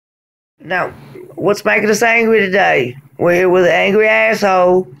Now, what's making us angry today? We're here with an angry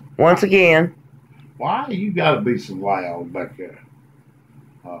asshole once again. Why you gotta be so loud back there?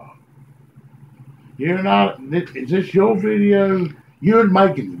 You're not. Is this your video? You're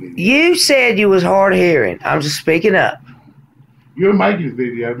making the video. You said you was hard of hearing. I'm just speaking up. You're making the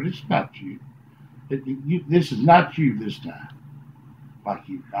video, but it's not you. This is not you this time. Like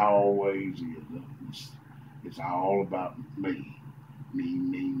you always is. It's all about me.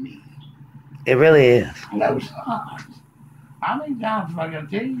 Me. It really is. No, it's not. How many times have I got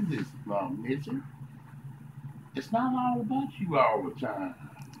to tell you this, Mitchell? It's not all about you all the time.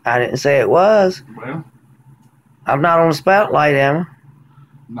 I didn't say it was. Well, I'm not on the spotlight, am I?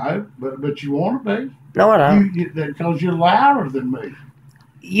 no, but you want to be. No, I don't. Because you're louder than me.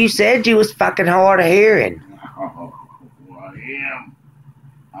 You said you was fucking hard of hearing. Oh, I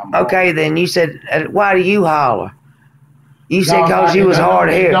am. Okay, then you said, why do you holler? You said because you was hard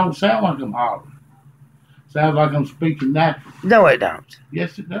of It hearing. don't sound like I'm hollering. Sounds like I'm speaking natural. No, it don't.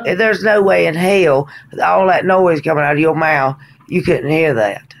 Yes, it does. There's no way in hell all that noise coming out of your mouth, you couldn't hear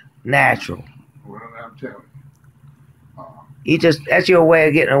that. Natural. Well, I'm telling you. You just, that's your way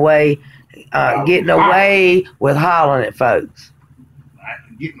of getting away with hollering at folks.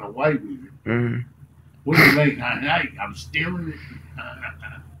 Getting away with it. Mm-hmm. What do you mean? Hey, I'm stealing it.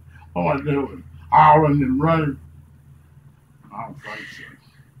 What am I doing? Hollering and running? I don't think so.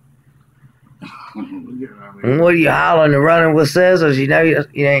 What are you hollering and running with scissors? You know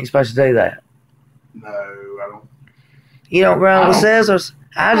you ain't supposed to do that. No, I don't. You don't run with scissors?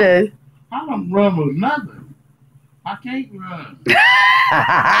 I do. I don't run with nothing. I can't run.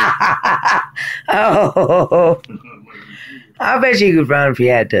 Oh, I bet you could run if you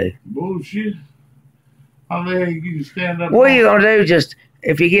had to. Bullshit. I mean, you can stand up. What are you going to do? Just,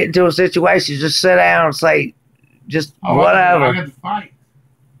 if you get into a situation, just sit down and say, just whatever. I got to fight.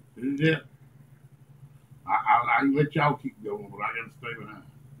 Yeah. I can let y'all keep going, but I got to stay behind.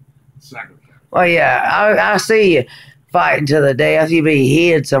 Second. Well, yeah, I see you fighting to the death. You be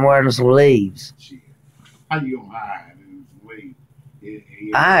hid somewhere in some leaves. Shit. How you going to hide in some leaves?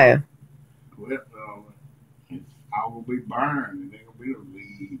 I am. Well, it's all going to be burned, and there going to be no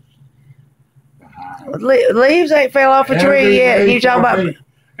leaves to hide. Leaves ain't fell off a tree yet. You talking about...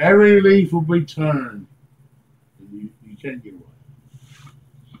 Every leaf will be turned. You can't get away.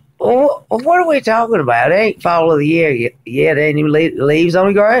 Well, what are we talking about? It ain't fall of the year yet. Ain't even leaves on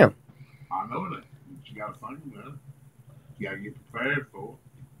the ground. I know that. But you got to think about it. You got to get prepared for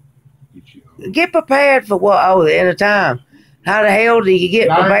it. Get prepared for what? Oh, the end of time. How the hell do you get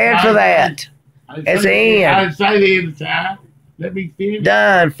prepared for that? It's the end. I didn't say the end of time. Let me finish.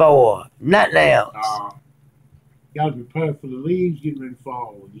 Done for. Nothing else. You got to prepare for the leaves getting ready to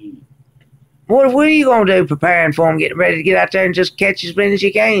fall again. What are you going to do preparing for them, getting ready to get out there and just catch as many as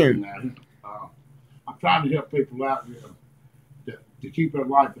you can? I'm trying to help people out there to keep their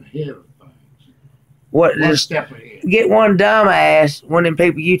life ahead of things. What? One step ahead. Get one dumbass, one of them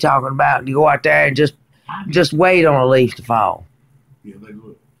people you talking about, and you go out there and just wait on a leaf to fall. Yeah, they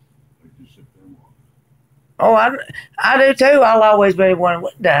look. They just sit there and watch. Oh, I do too. I'll always be wondering,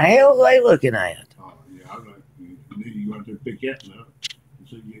 what the hell are they looking at? Oh, yeah, I know. And then you got to pick that up.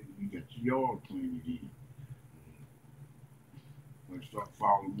 So you got your yard clean again. They start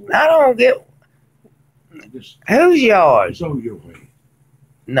falling more. I don't get... Whose yard? It's over your head.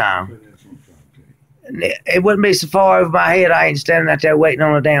 No. It wouldn't be so far over my head. I ain't standing out there waiting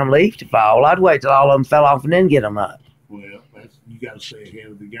on a damn leaf to fall. I'd wait till all of them fell off and then get them up. Well, you got to stay ahead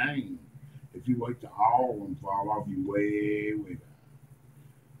of the game. If you wait till all of them fall off, you're way behind.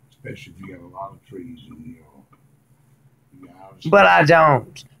 Especially if you got a lot of trees in your yard. But I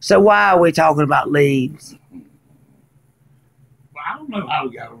don't. So why are we talking about leaves? Well, I don't know how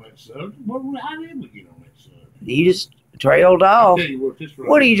we got on that subject. How did we get on that subject? You just trailed off. I'll tell you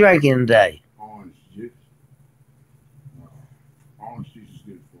what are you drinking today? Orange juice. Orange juice is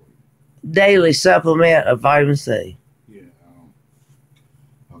good for you. Daily supplement of vitamin C. Yeah.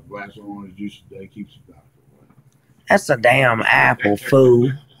 A glass of orange juice a day keeps the doctor away. That's a damn apple,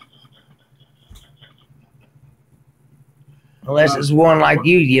 fool. Unless it's one like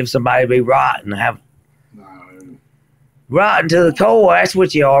you give somebody to be rotten. Rotten to the core. That's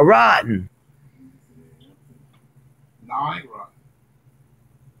what you are, rotten. No, I ain't rotten.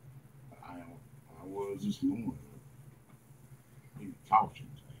 I was this morning. You caution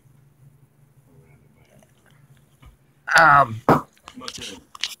What's the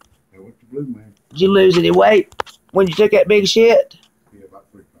blue man? Did you lose any weight when you took that big shit? Yeah, about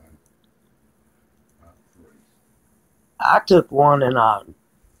 3 pounds. I took one and I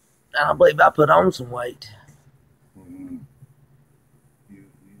believe I put on some weight. You're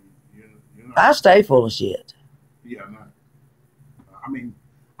in the I stay full of shit. Yeah, no. I mean,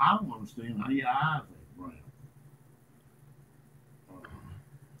 I don't understand how your eyes ain't brown.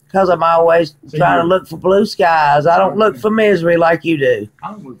 Because I'm always See, trying to you- look for blue skies. I don't look for misery like you do.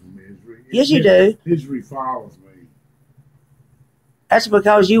 I don't look for misery. Yes, you do. Misery follows me. That's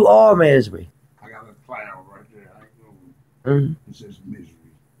because you are misery. I got a cloud right there. I ain't going. Mhm. It says misery.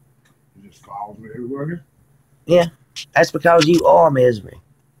 It just follows me everywhere. That's because you are misery.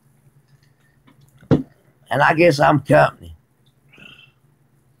 And I guess I'm company.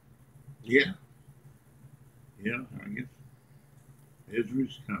 Yeah. Yeah, I guess.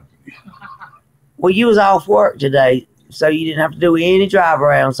 Misery's company. Well, you was off work today, so you didn't have to do any drive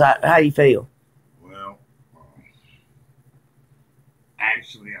around. So how you feel? Well,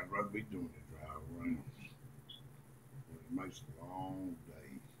 actually, I'd rather be doing the drive around. It makes a long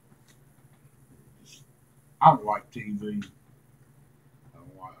day. I don't like TV. I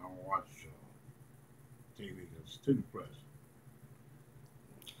don't watch TV because it's too depressing.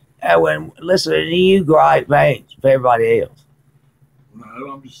 When listening to you gripe ain't for everybody else.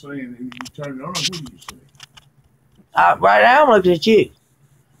 No, I'm just saying, if you turn it on, who do you see? Right now, I'm looking at you,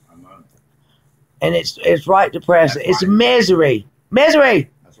 I know. and it's right depressing. That's It's right. misery. Misery.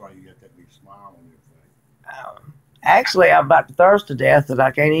 That's why you got that big smile on your face. Actually, I'm about to thirst to death, and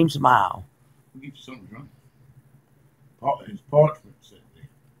I can't even smile. We'll get you something drunk. His parchment sitting there.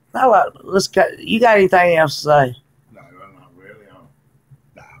 Now, let's cut. You got anything else to say? No, not really. I'll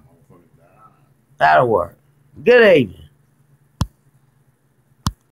die, motherfucker, die. That'll work. Good evening.